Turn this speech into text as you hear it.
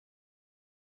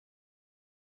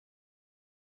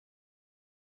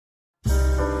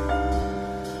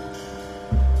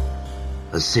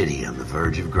A city on the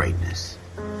verge of greatness.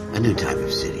 A new type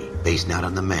of city, based not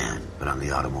on the man, but on the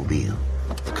automobile.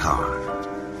 The car.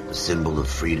 The symbol of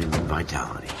freedom and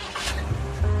vitality.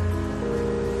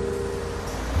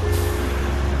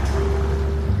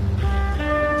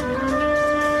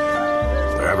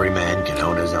 Where every man can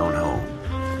own his own home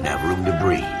and have room to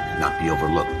breathe and not be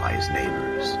overlooked by his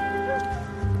neighbors.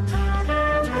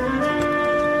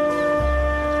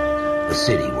 A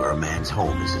city where a man's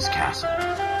home is his castle.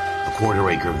 A quarter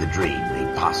acre of the dream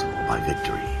made possible by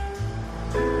victory.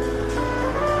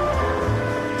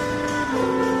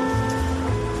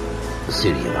 A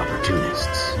city of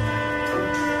opportunists.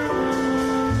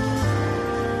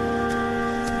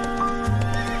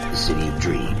 A city of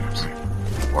dreams,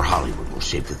 where Hollywood will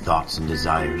shape the thoughts and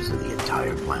desires of the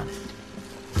entire planet.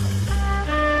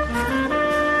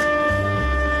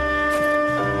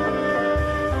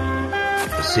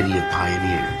 A city of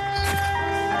pioneers.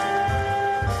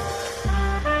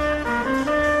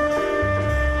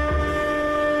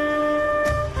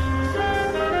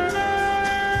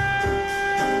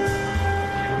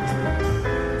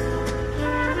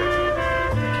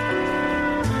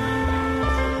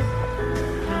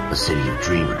 A city of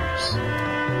dreamers.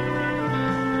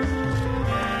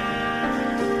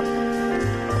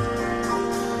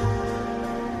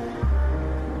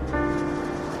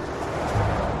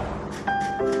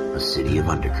 A city of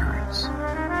undercurrents,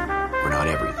 where not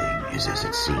everything is as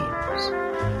it seems.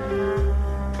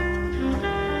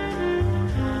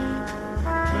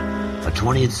 A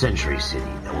 20th century city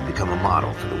that will become a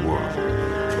model for the world.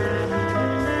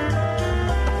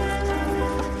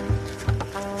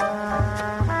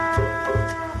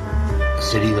 A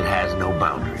city that has no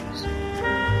boundaries,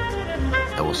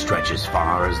 that will stretch as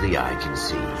far as the eye can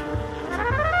see.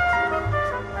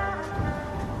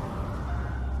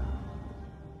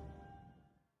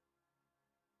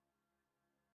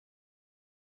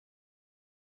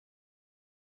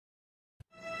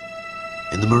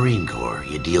 In the Marine Corps,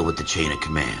 you deal with the chain of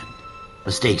command.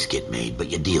 Mistakes get made,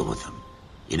 but you deal with them.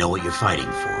 You know what you're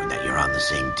fighting for and that you're on the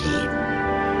same team.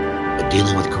 But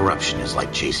dealing with corruption is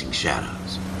like chasing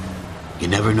shadows. You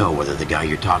never know whether the guy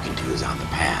you're talking to is on the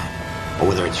pad, or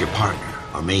whether it's your partner,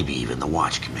 or maybe even the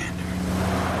watch commander.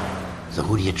 So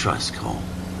who do you trust, Cole?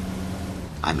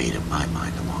 I made up my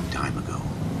mind a long time ago.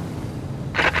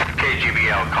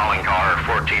 KGBL calling caller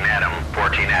 14 Adam.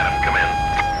 14 Adam, come in.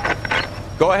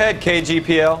 Go ahead,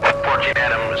 KGPL. 14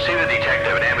 Adam, see the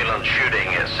detective at ambulance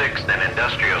shooting at 6th and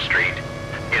Industrial Street.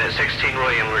 Unit 16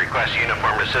 William requests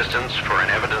uniformed assistance for an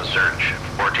evidence search.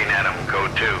 14 Adam,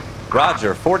 code 2.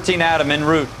 Roger, 14 Adam en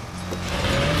route.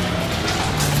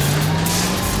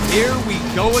 Here we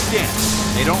go again.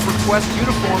 They don't request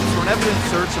uniforms for an evidence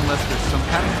search unless there's some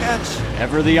kind of catch.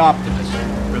 Ever the optimist.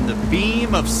 From the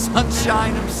beam of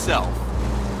sunshine himself.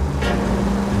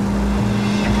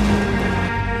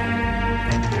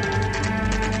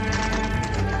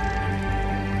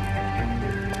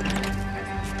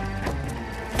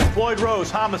 Floyd Rose,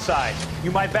 homicide.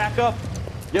 You might back up?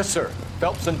 Yes, sir.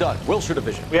 Phelps and Dunn, Wilshire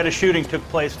Division. We had a shooting took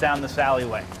place down this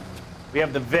alleyway. We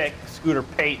have the Vic, Scooter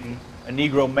Payton, a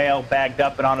Negro male bagged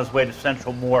up and on his way to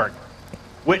Central Morgue.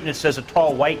 Witness says a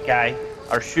tall white guy,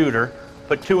 our shooter,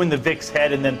 put 2 in the Vic's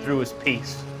head and then threw his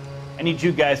piece. I need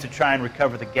you guys to try and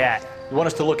recover the gat. You want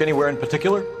us to look anywhere in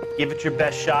particular? Give it your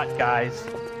best shot, guys.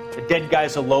 The dead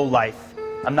guy's a lowlife.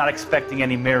 I'm not expecting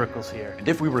any miracles here. And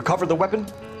if we recover the weapon?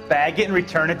 Bag it and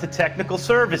return it to technical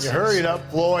services. You hurry it up,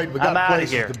 Floyd. We got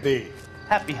places to be.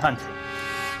 Happy hunting.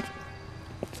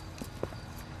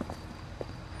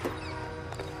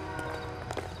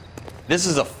 This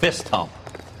is a fist hump.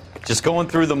 Just going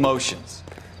through the motions.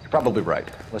 You're probably right.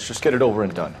 Let's just get it over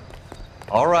and done.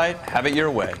 All right, have it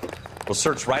your way. We'll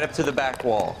search right up to the back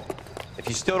wall. If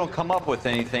you still don't come up with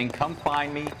anything, come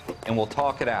find me and we'll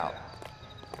talk it out.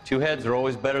 2 heads are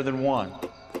always better than 1.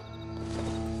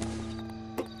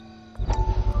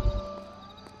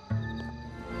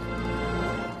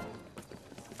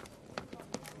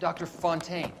 Dr.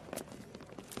 Fontaine,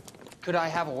 could I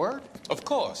have a word? Of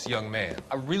course, young man.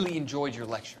 I really enjoyed your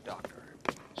lecture, Doctor.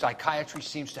 Psychiatry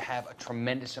seems to have a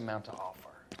tremendous amount to offer.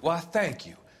 Why, thank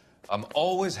you. I'm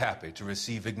always happy to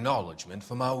receive acknowledgement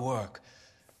for my work.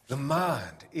 The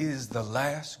mind is the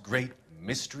last great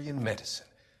mystery in medicine.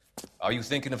 Are you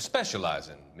thinking of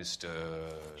specializing, Mr.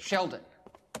 Sheldon,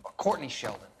 or Courtney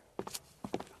Sheldon.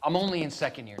 I'm only in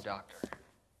 2nd year, Doctor.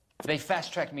 They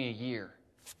fast-tracked me a year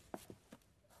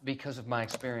because of my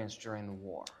experience during the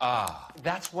war. Ah.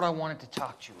 That's what I wanted to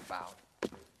talk to you about.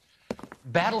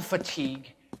 Battle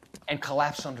fatigue and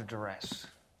collapse under duress.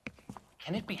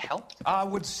 Can it be helped? I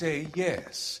would say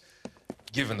yes,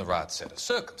 given the right set of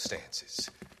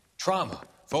circumstances. Trauma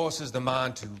forces the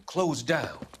mind to close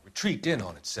down, retreat in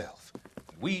on itself.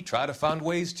 We try to find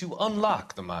ways to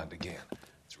unlock the mind again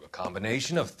through a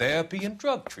combination of therapy and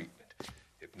drug treatment.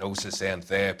 Hypnosis and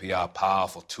therapy are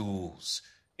powerful tools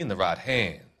in the right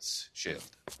hands, Sheldon.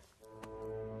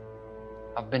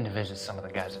 I've been to visit some of the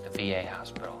guys at the VA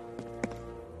hospital.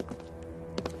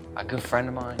 A good friend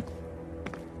of mine,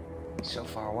 he's so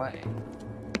far away.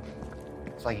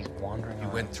 It's like he's wandering You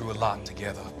around. went through a lot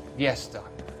together. Yes,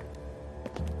 Doctor.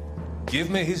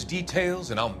 Give me his details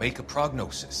and I'll make a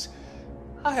prognosis.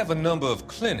 I have a number of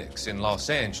clinics in Los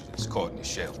Angeles, Courtney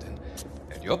Sheldon,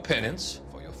 and your penance,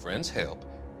 for your friend's help,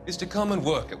 is to come and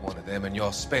work at one of them in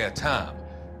your spare time,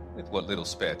 with what little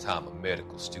spare time a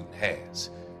medical student has.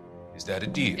 Is that a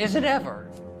deal? Is it ever?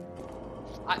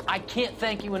 I can't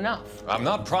thank you enough. I'm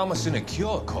not promising a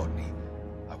cure, Courtney.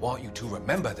 I want you to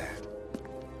remember that.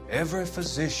 Every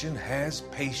physician has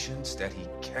patients that he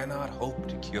cannot hope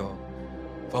to cure,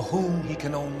 for whom he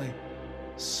can only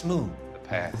smooth the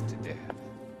path to death.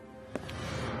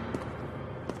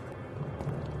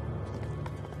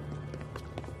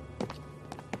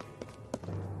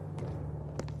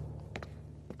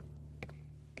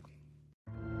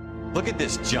 Look at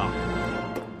this junk.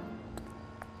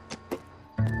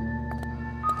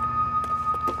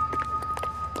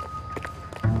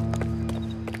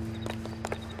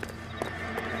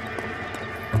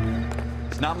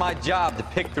 It's not my job to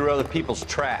pick through other people's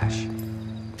trash.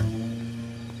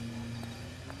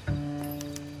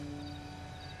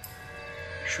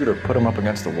 Shooter put him up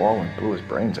against the wall and blew his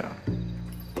brains out.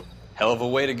 Hell of a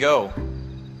way to go.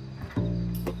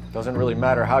 Doesn't really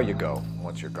matter how you go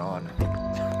once you're gone.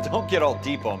 Don't get all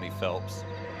deep on me, Phelps.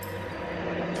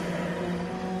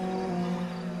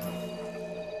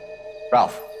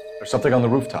 Ralph, there's something on the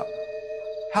rooftop.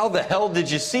 How the hell did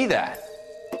you see that?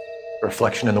 A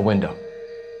reflection in the window.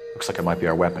 Looks like it might be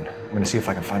our weapon. I'm gonna see if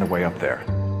I can find a way up there.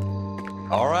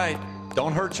 All right,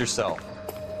 don't hurt yourself.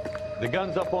 The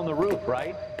gun's up on the roof,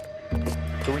 right?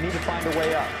 So we need to find a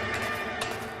way up.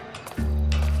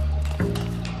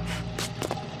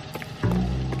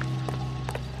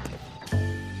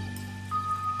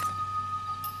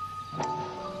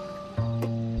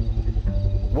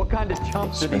 What kind of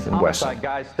chumps do these Smith and Wesson, homicide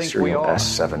guys think we serial are?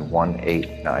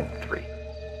 S71893.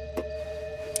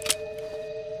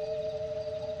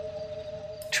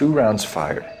 2 rounds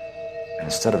fired. And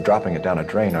instead of dropping it down a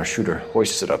drain, our shooter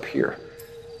hoists it up here.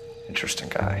 Interesting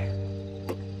guy.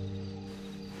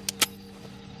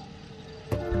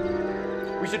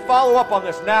 We should follow up on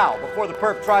this now, before the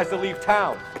perp tries to leave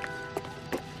town.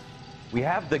 We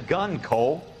have the gun,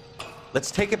 Cole. Let's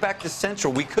take it back to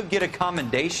Central. We could get a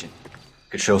commendation.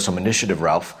 Could show some initiative,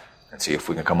 Ralph, and see if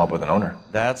we can come up with an owner.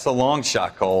 That's a long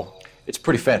shot, Cole. It's a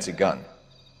pretty fancy gun.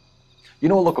 You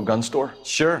know a local gun store?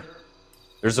 Sure.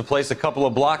 There's a place a couple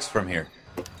of blocks from here.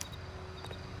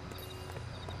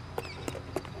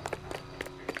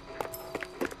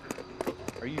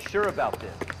 Are you sure about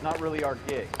this? It's not really our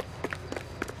gig.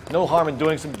 No harm in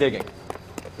doing some digging.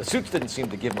 The suits didn't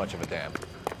seem to give much of a damn.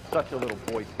 Such a little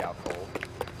Boy Scout, Cole.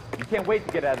 You can't wait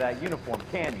to get out of that uniform,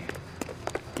 can you?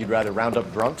 You'd rather round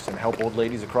up drunks and help old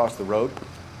ladies across the road?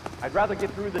 I'd rather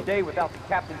get through the day without the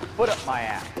captain's foot up my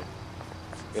ass.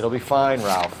 It'll be fine,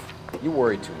 Ralph. You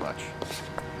worry too much.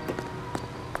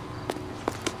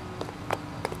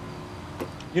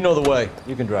 You know the way.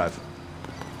 You can drive.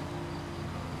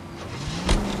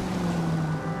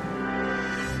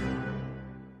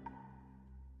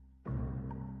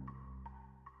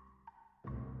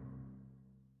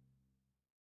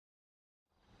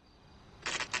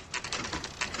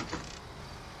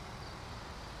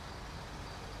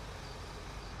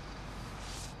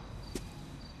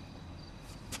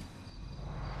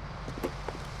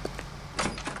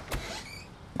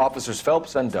 Officers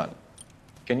Phelps and Dunn.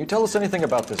 Can you tell us anything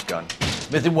about this gun?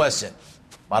 Smith & Wesson,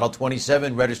 Model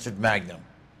 27, registered Magnum.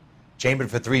 Chambered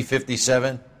for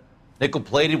 .357,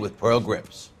 nickel-plated with pearl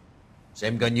grips.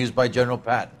 Same gun used by General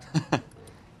Patton.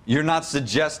 You're not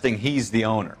suggesting he's the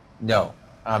owner? No,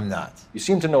 I'm not. You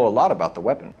seem to know a lot about the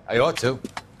weapon. I ought to.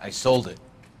 I sold it.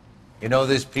 You know,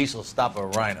 this piece will stop a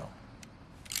rhino.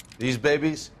 These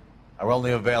babies are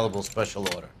only available special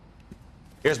order.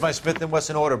 Here's my Smith &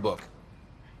 Wesson order book.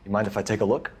 You mind if I take a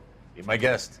look? Be my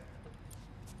guest.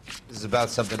 This is about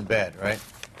something bad, right?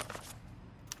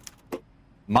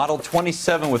 Model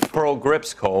 27 with pearl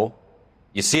grips, Cole.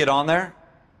 You see it on there?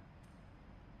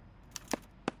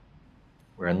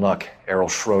 We're in luck. Errol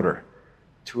Schroeder,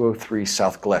 203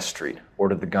 South Glass Street.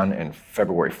 Ordered the gun in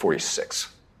February '46.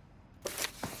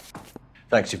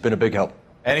 Thanks, you've been a big help.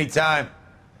 Anytime.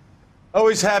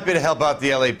 Always happy to help out the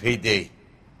LAPD.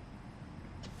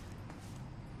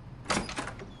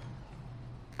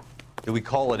 Do we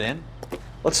call it in?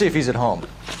 Let's see if he's at home.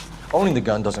 Owning the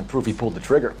gun doesn't prove he pulled the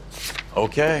trigger.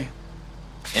 Okay.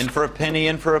 In for a penny,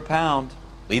 in for a pound.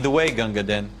 Lead the way, Gunga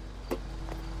Din.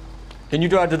 Can you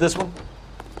drive to this one?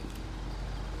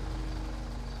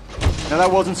 Now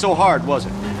that wasn't so hard, was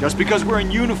it? Just because we're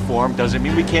in uniform doesn't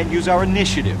mean we can't use our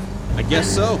initiative. I guess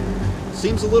so.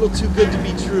 Seems a little too good to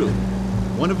be true.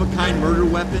 One-of-a-kind murder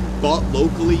weapon bought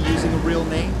locally using a real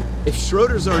name? If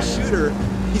Schroeder's our shooter,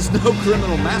 he's no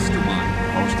criminal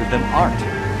mastermind. Most of them aren't.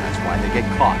 That's why they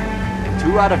get caught. And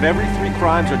 2 out of every 3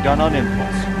 crimes are done on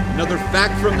impulse. Another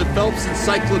fact from the Phelps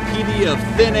Encyclopedia of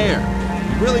Thin Air.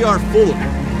 You really are full of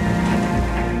it.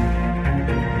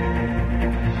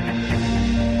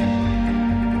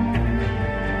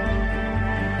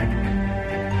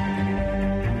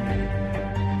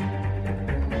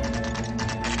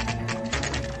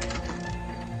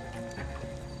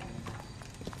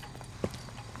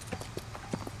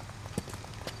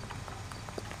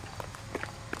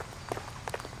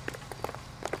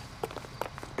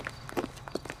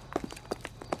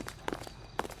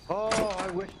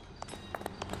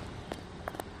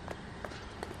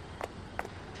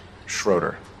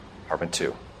 Schroeder, apartment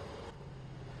 2.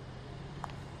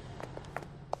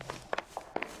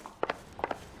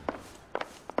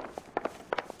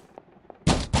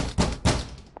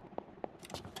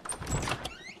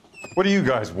 What do you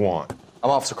guys want?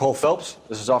 I'm Officer Cole Phelps.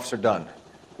 This is Officer Dunn,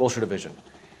 Wilshire Division.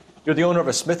 You're the owner of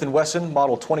a Smith & Wesson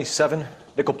Model 27,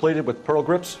 nickel-plated with pearl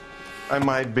grips? I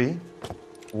might be.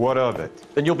 What of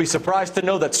it? Then you'll be surprised to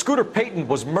know that Scooter Payton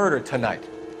was murdered tonight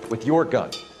with your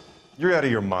gun. You're out of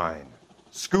your mind.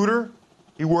 Scooter?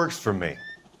 He works for me.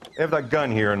 I have that gun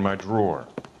here in my drawer.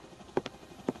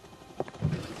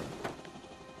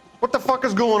 What the fuck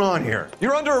is going on here?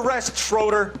 You're under arrest,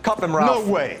 Schroeder. Cuff him, Ralph.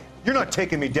 No way. You're not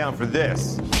taking me down for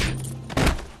this.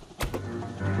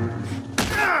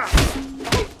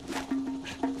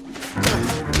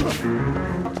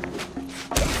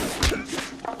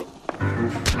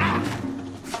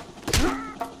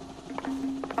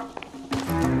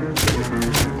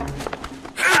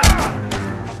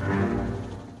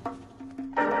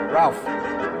 Ralph,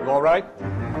 you all right?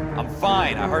 I'm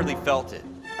fine. I hardly felt it.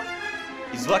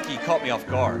 He's lucky he caught me off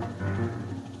guard.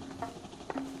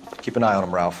 Keep an eye on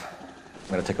him, Ralph.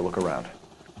 I'm gonna take a look around.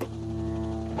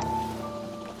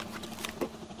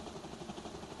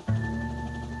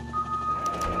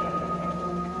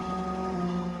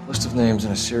 List of names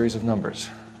and a series of numbers.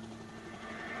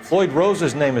 Floyd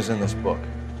Rose's name is in this book.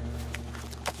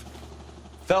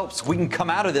 Phelps, we can come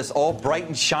out of this all bright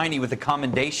and shiny with a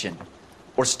commendation.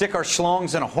 Or stick our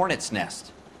schlongs in a hornet's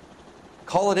nest.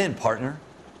 Call it in, partner.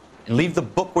 And leave the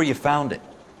book where you found it.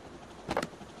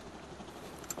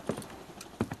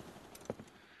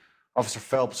 Officer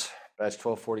Phelps, badge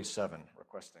 1247,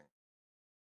 requesting.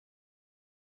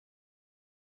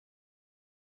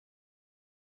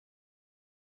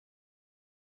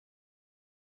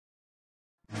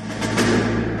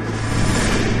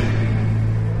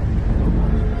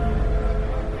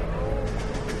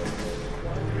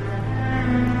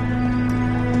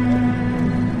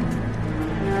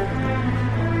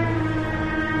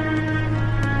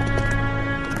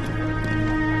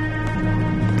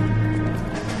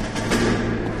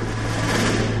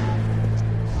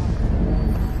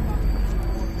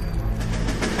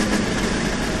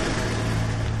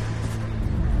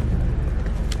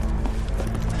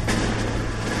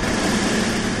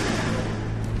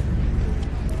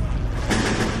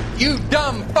 You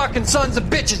dumb fucking sons of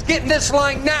bitches, get in this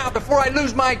line now before I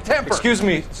lose my temper. Excuse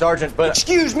me, Sergeant, but...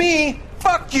 Excuse me?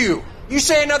 Fuck you. You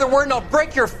say another word and I'll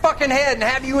break your fucking head and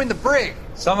have you in the brig.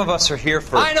 Some of us are here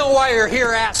for... I know why you're here,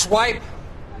 asswipe.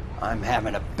 I'm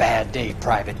having a bad day,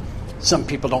 Private. Some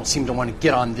people don't seem to want to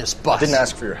get on this bus. I didn't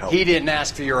ask for your help. He didn't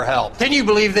ask for your help. Can you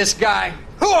believe this guy?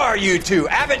 Who are you two?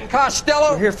 Abbott and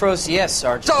Costello? We're here for OCS,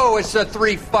 Sergeant. So it's the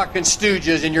 3 fucking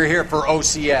stooges and you're here for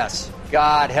OCS.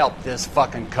 God help this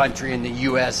fucking country and the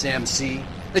USMC.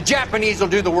 The Japanese will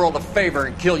do the world a favor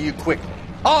and kill you quickly.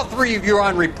 All 3 of you are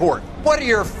on report. What are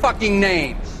your fucking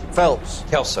names? Phelps.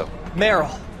 Kelso.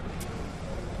 Merrill.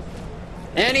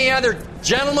 Any other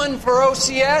gentlemen for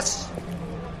OCS?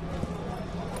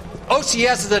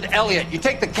 OCS is at Elliott. You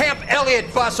take the Camp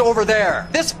Elliott bus over there.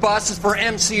 This bus is for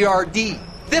MCRD.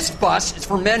 This bus is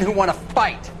for men who want to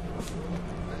fight.